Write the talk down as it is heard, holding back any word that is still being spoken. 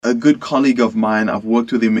a good colleague of mine. I've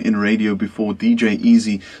worked with him in radio before, DJ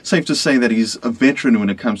Easy. Safe to say that he's a veteran when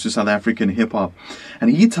it comes to South African hip-hop.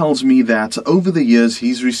 And he tells me that over the years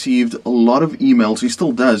he's received a lot of emails. He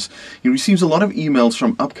still does. He receives a lot of emails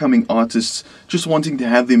from upcoming artists just wanting to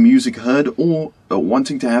have their music heard or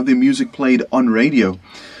wanting to have their music played on radio.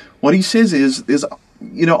 What he says is there's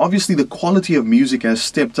obviously the quality of music has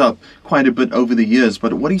stepped up quite a bit over the years,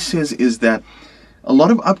 but what he says is that a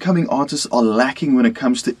lot of upcoming artists are lacking when it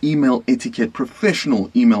comes to email etiquette,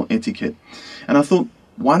 professional email etiquette. And I thought,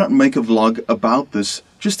 why not make a vlog about this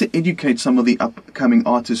just to educate some of the upcoming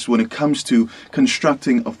artists when it comes to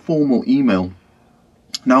constructing a formal email.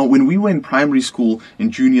 Now, when we were in primary school,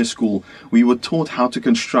 in junior school, we were taught how to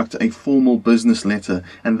construct a formal business letter.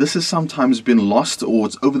 And this has sometimes been lost, or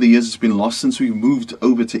over the years it's been lost since we moved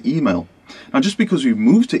over to email. Now, just because we've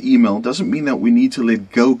moved to email doesn't mean that we need to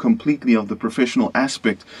let go completely of the professional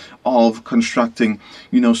aspect of constructing,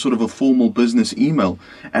 sort of a formal business email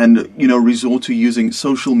and, resort to using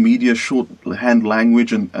social media, shorthand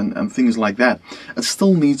language and things like that. It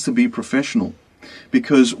still needs to be professional.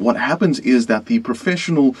 Because what happens is that the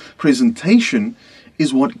professional presentation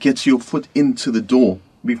is what gets your foot into the door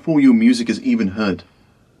before your music is even heard.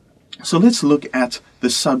 So let's look at the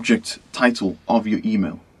subject title of your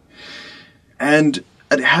email. And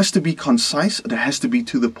it has to be concise, it has to be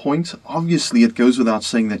to the point. Obviously, it goes without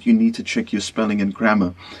saying that you need to check your spelling and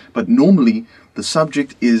grammar. But normally, the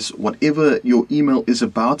subject is whatever your email is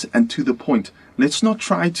about and to the point. Let's not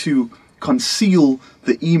try to conceal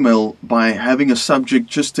the email by having a subject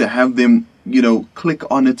just to have them, click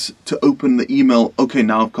on it to open the email. Okay,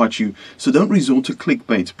 now I've got you. So don't resort to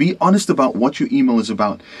clickbait. Be honest about what your email is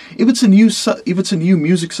about. If it's a new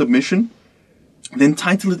music submission, then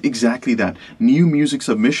title it exactly that. New music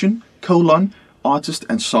submission, : artist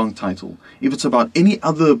and song title. If it's about any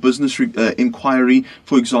other business inquiry,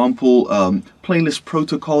 for example, playlist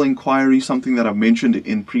protocol inquiry, something that I've mentioned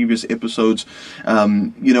in previous episodes,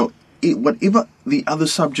 whatever the other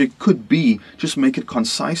subject could be, just make it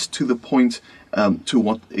concise, to the point, to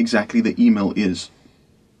what exactly the email is.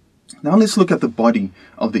 Now let's look at the body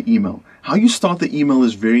of the email. How you start the email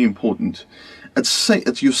is very important.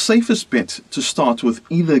 It's your safest bet to start with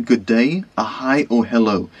either good day, a hi, or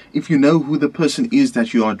hello. If you know who the person is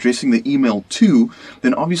that you are addressing the email to,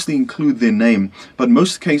 then obviously include their name. But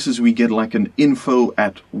most cases we get like an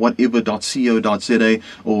info@whatever.co.za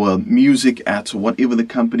or music at whatever the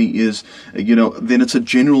company is, then it's a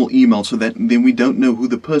general email, so that then we don't know who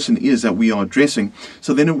the person is that we are addressing.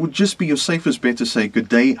 So then it would just be your safest bet to say good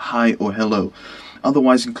day, hi, or hello.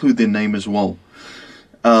 Otherwise, include their name as well.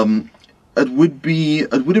 It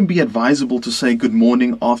wouldn't be advisable to say good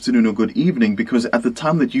morning, afternoon, or good evening, because at the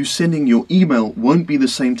time that you're sending your email won't be the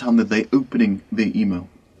same time that they're opening their email.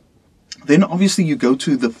 Then obviously you go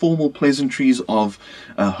to the formal pleasantries of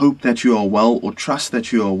hope that you are well or trust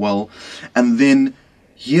that you are well, and then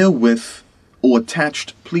herewith or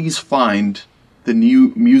attached, please find the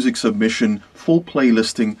new music submission for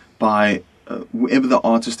playlisting by whoever the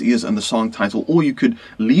artist is and the song title, or you could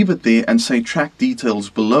leave it there and say track details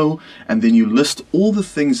below, and then you list all the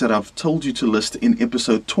things that I've told you to list in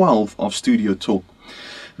episode 12 of Studio Talk.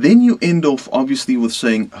 Then you end off obviously with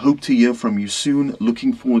saying hope to hear from you soon,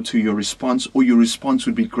 looking forward to your response, or your response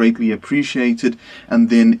would be greatly appreciated, and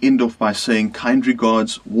then end off by saying kind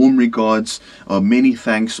regards, warm regards, many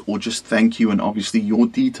thanks, or just thank you, and obviously your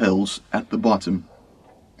details at the bottom.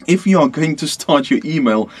 If you are going to start your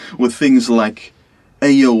email with things like,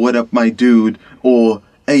 hey yo, what up my dude, or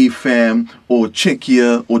hey fam, or check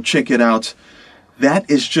here, or check it out, that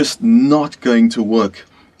is just not going to work.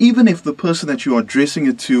 Even if the person that you are addressing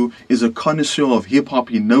it to is a connoisseur of hip-hop,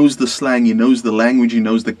 he knows the slang, he knows the language, he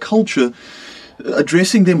knows the culture,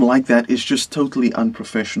 addressing them like that is just totally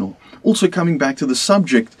unprofessional. Also, coming back to the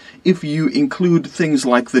subject, if you include things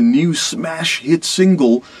like the new smash hit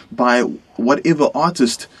single by whatever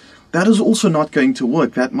artist, that is also not going to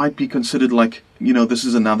work. That might be considered like, this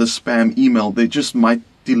is another spam email. They just might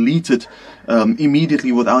delete it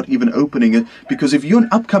immediately without even opening it. Because if you're an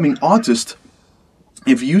upcoming artist,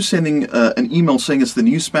 if you're sending an email saying it's the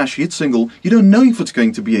new smash hit single, you don't know if it's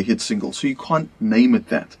going to be a hit single, so you can't name it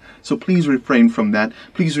that. So please refrain from that.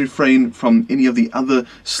 Please refrain from any of the other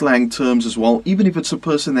slang terms as well. Even if it's a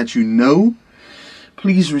person that you know,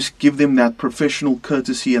 please give them that professional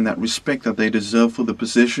courtesy and that respect that they deserve for the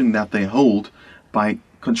position that they hold by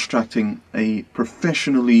constructing a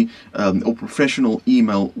professional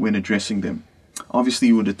email when addressing them. Obviously,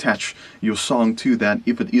 you would attach your song to that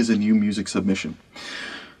if it is a new music submission.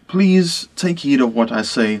 Please take heed of what I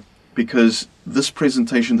say. because this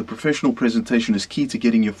presentation, the professional presentation, is key to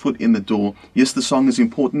getting your foot in the door. Yes, the song is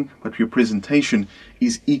important, but your presentation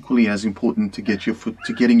is equally as important to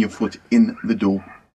getting your foot in the door.